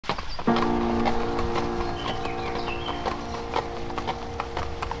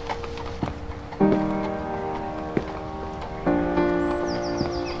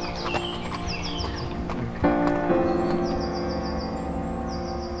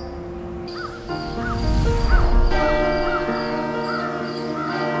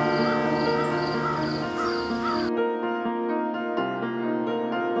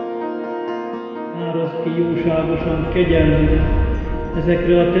kegyelmére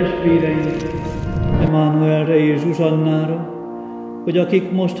ezekre a testvéreinkre, Emánuelre és Zsuzsannára, hogy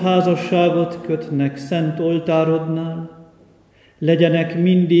akik most házasságot kötnek szent oltárodnál, legyenek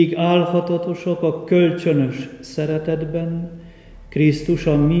mindig álhatatosak a kölcsönös szeretetben, Krisztus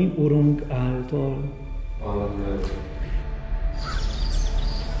a mi Urunk által. Amen.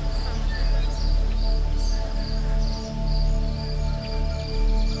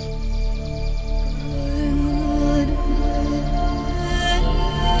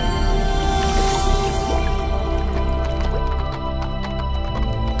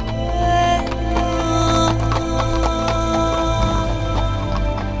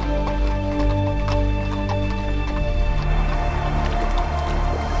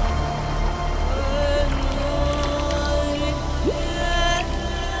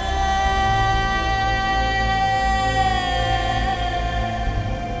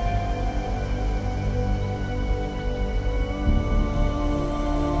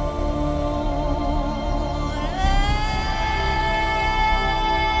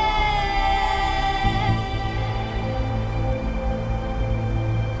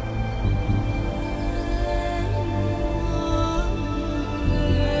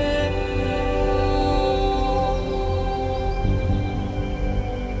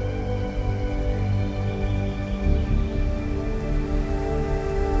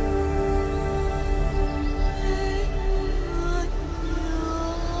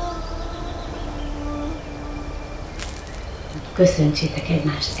 Köszöntsétek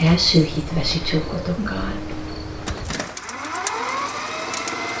egymást első hitvesi csókotokkal.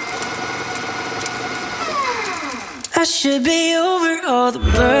 I should be over all the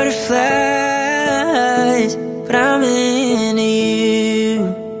butterflies, but I'm into you.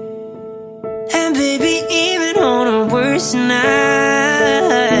 And baby, even on our worst nights,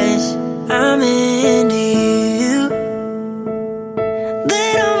 I'm into you.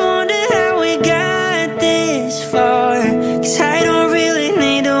 They don't wonder how we got this far, 'cause I don't really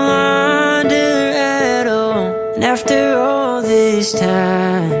need to wonder at all. And after all this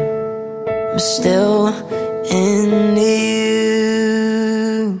time, I'm still into you.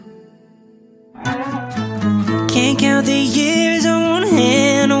 Can't count the years on one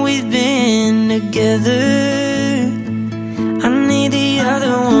hand we've been together. I need the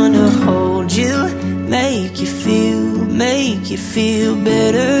other one to hold you, make you feel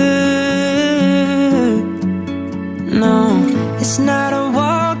better. No, it's not a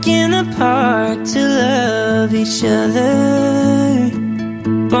walk in the park to love each other,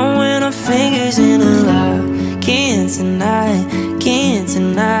 but when our fingers in a love, can't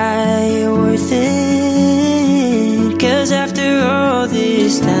deny you're worth it. 'Cause after all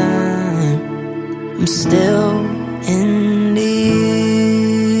this time, I'm still into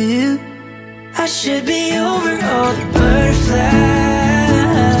you. I should be over all the butterflies,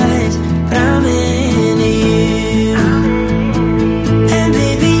 but I'm into you. And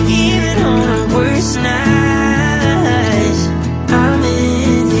baby, even on our worst nights, I'm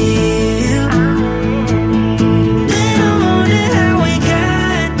into you. They don't wonder how we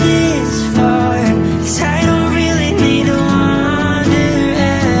got this far, 'cause I don't really need to wonder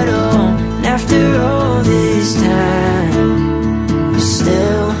at all. And after all this time, I'm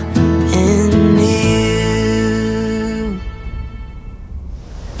still into you.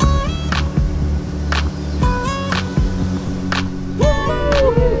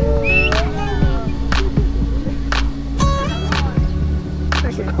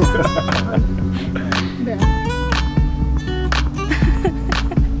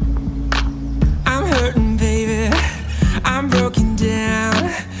 I'm hurting, baby, I'm broken down.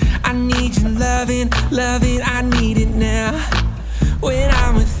 I need you loving, I need it now. When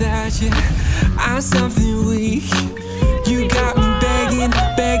I'm without you, I'm something weak. You got me begging,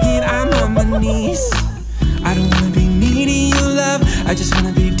 I'm on my knees. I don't wanna be needing your love, I just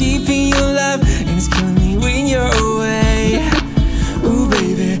wanna be deep in your love. And it's killing me when you're away. Ooh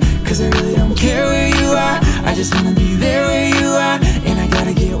baby, 'cause I really don't care where you are, I just wanna be there where you are. And I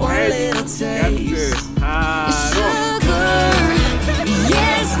gotta get one little taste. Sugar,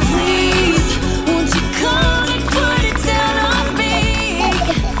 yes please, won't you come and put it down on me?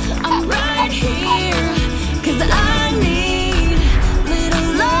 I'm right here, 'cause I need little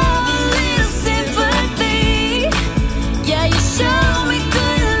love, a little sympathy. Yeah, you show me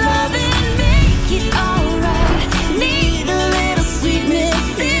good love and make it alright. Need a little sweetness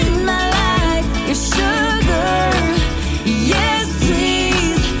in my life. Your sugar, yes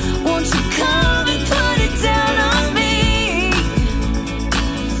please, won't you come and put it down on me?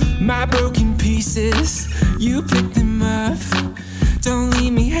 My broken pieces, you pick them up. Don't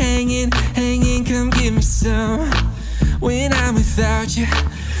leave me hanging, come give me some. without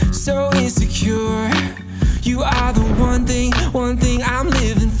you, so insecure. You are the one thing I'm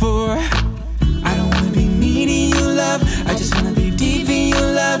living for. I don't wanna be needing your love, I just wanna be deep in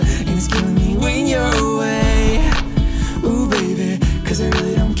your love, and it's killing me when you're away. Ooh baby, cause I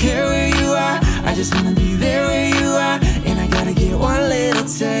really don't care where you are, I just wanna be there where you are, and I gotta get one little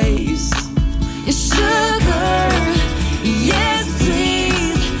taste. Your sugar, yes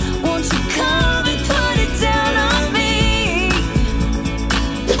please, won't you come and put it down on me?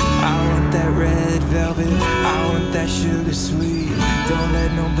 I want that red velvet, I want that sugar sweet. Don't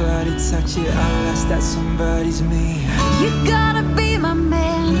let nobody touch it unless that somebody's me. You gotta be my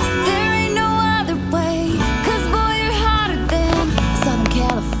man, there ain't no other way, cause boy you're hotter than Southern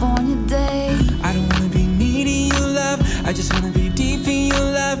California day. I don't wanna be needing your love, I just wanna be deep in your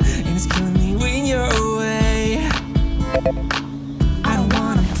love, and it's killing me when you're away. I don't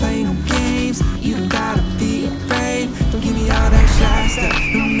wanna play no games, you don't gotta be afraid. Don't give me all that shy stuff,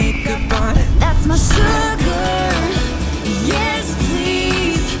 no makeup on it. That's my sugar, yes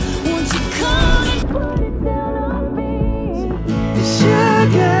please, won't you come and put it down on me?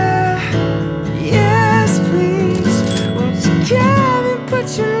 Sugar, yes please, won't you come and put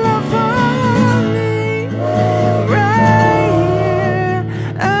your love on me? Right here,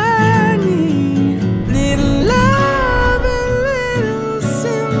 I need little love and little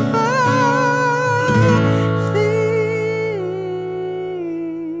sympathy.